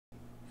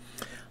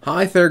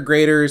Hi, third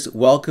graders.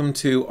 Welcome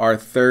to our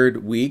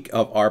third week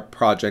of our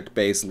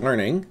project-based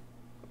learning.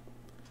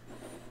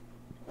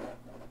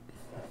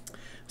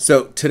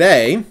 So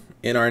today,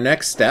 in our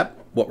next step,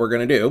 what we're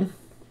going to do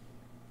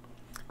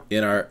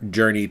in our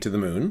journey to the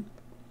moon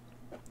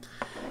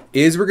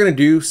is we're going to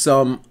do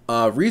some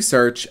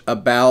research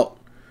about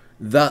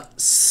the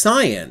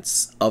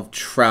science of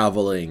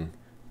traveling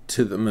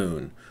to the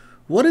moon.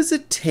 What does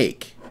it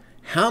take?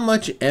 How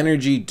much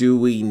energy do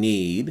we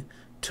need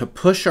to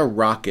push a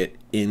rocket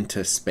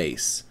into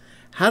space?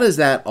 How does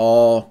that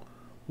all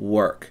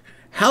work?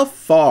 How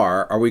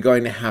far are we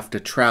going to have to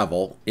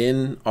travel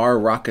in our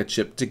rocket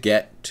ship to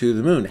get to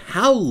the moon?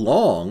 How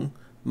long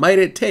might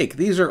it take?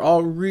 These are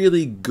all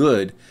really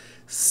good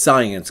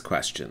science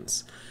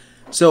questions.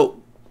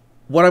 So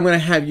what I'm going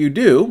to have you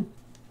do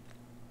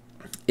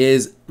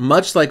is,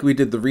 much like we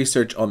did the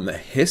research on the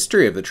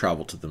history of the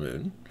travel to the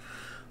moon,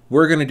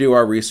 we're going to do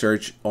our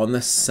research on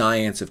the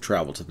science of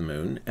travel to the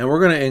moon, and we're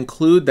going to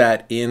include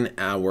that in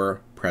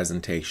our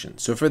presentation.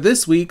 So for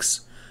this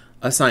week's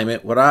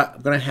assignment, what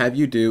I'm going to have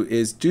you do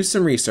is do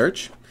some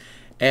research,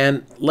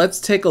 and let's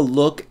take a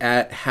look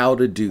at how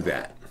to do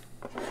that.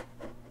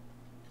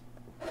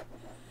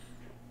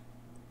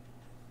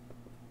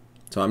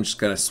 So I'm just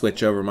going to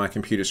switch over my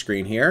computer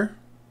screen here.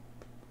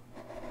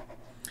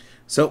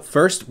 So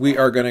first, we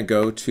are going to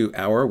go to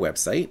our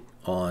website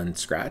on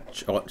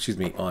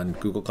on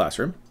Google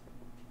Classroom.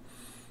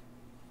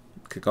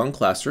 Click on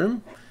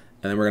Classroom,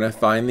 and then we're going to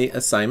find the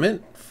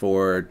assignment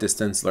for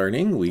distance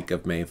learning, week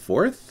of May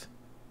 4th.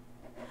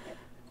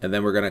 And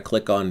then we're going to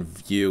click on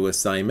View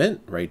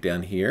Assignment right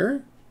down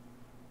here.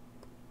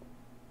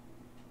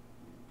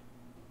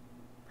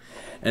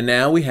 And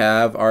now we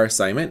have our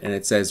assignment, and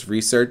it says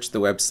research the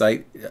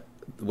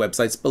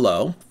websites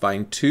below,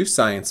 find 2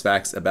 science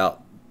facts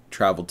about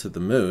travel to the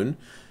moon,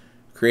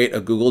 create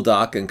a Google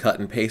Doc and cut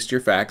and paste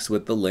your facts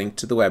with the link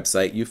to the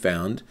website you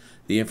found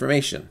the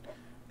information.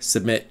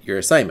 Submit your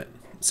assignment.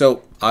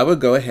 So I would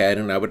go ahead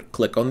and I would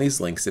click on these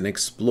links and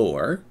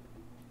explore.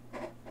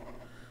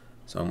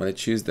 So I'm going to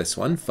choose this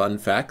one, Fun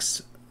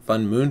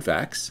Moon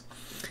Facts.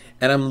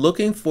 And I'm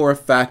looking for a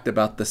fact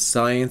about the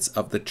science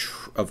of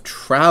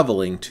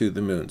traveling to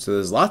the moon. So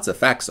there's lots of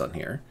facts on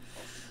here.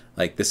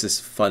 Like, this is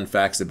fun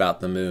facts about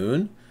the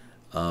moon,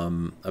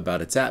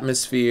 about its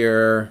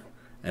atmosphere,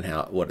 and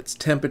what its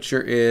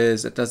temperature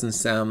is. It doesn't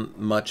sound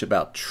much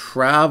about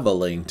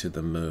traveling to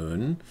the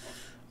moon.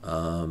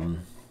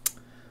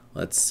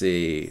 Let's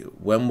see,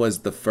 when was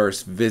the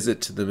first visit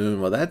to the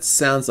moon? Well, that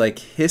sounds like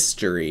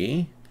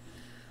history.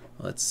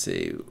 Let's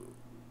see,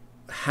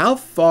 how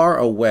far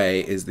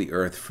away is the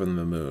Earth from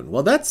the moon?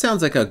 Well, that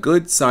sounds like a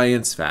good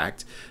science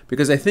fact,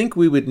 because I think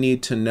we would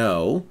need to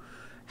know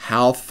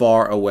how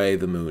far away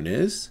the moon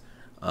is.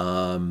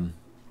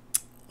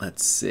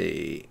 Let's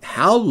see,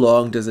 how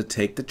long does it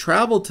take to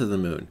travel to the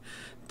moon?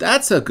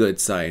 That's a good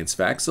science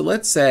fact. So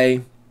let's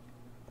say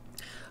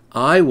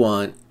I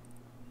want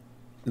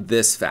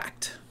this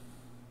fact.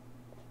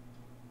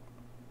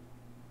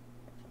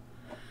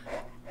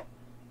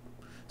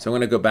 So I'm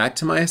going to go back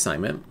to my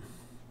assignment.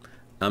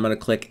 I'm going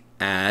to click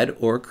Add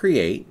or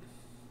Create,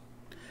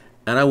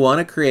 and I want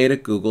to create a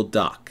Google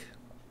Doc.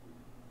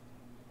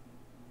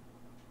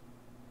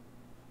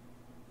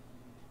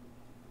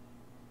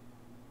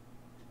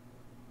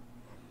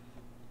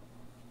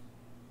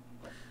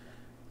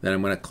 Then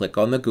I'm going to click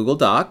on the Google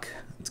Doc.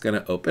 It's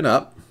going to open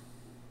up.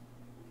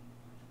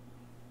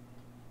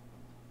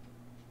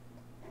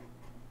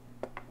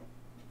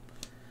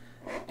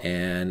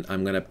 And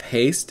I'm going to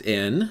paste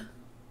in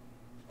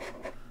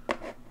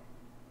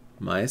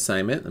my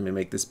assignment. Let me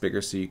make this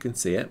bigger so you can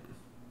see it.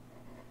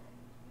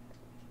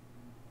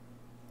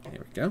 There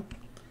we go.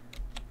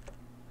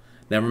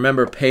 Now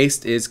remember,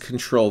 paste is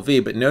Control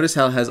V, but notice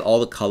how it has all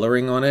the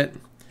coloring on it.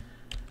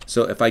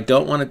 So if I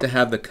don't want it to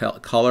have the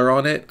color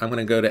on it, I'm going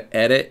to go to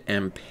Edit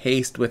and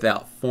Paste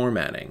without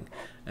formatting.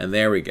 And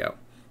there we go.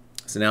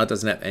 So now it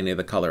doesn't have any of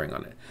the coloring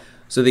on it.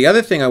 So the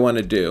other thing I want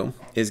to do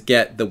is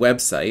get the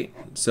website.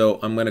 So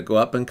I'm going to go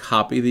up and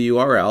copy the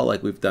URL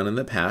like we've done in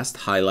the past,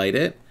 highlight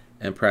it,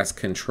 and press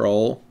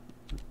Control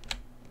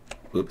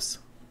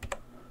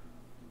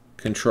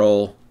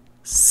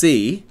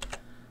C.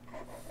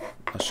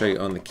 I'll show you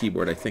on the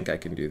keyboard. I think I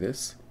can do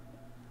this,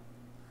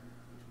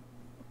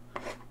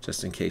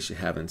 just in case you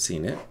haven't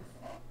seen it.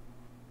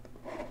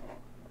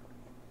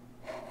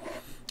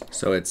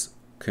 So it's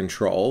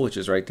Control, which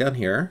is right down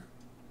here.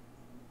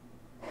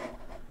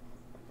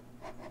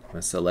 I'm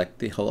going to select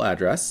the whole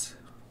address.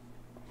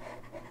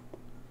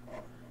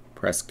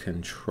 Press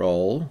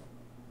Control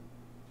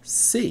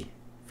C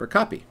for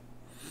copy.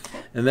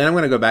 And then I'm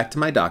going to go back to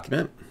my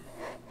document.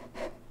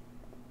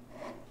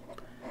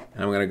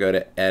 And I'm going to go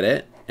to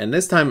Edit. And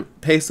this time,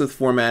 paste with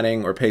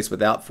formatting or paste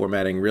without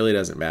formatting really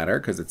doesn't matter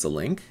because it's a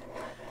link.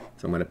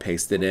 So I'm going to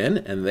paste it in,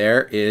 and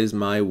there is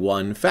my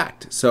one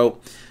fact.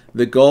 So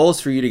the goal is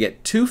for you to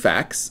get 2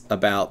 facts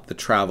about the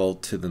travel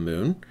to the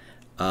moon,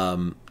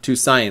 2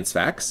 science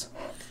facts.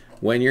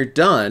 When you're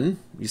done,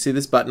 you see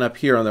this button up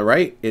here on the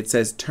right, it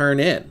says Turn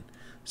In.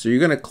 So you're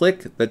going to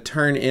click the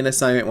Turn In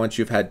assignment once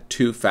you've had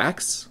 2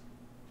 facts.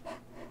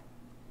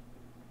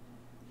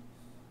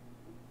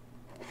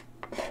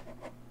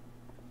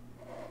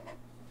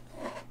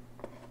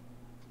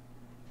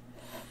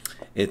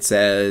 It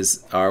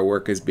says our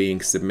work is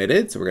being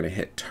submitted, so we're going to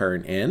hit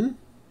Turn In.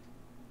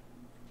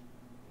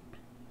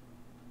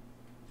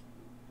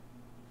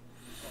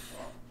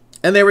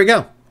 And there we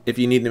go. If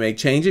you need to make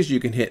changes, you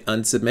can hit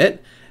Unsubmit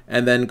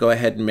and then go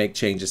ahead and make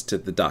changes to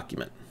the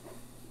document.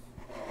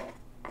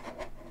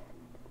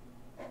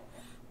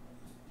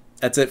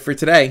 That's it for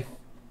today.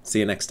 See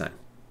you next time.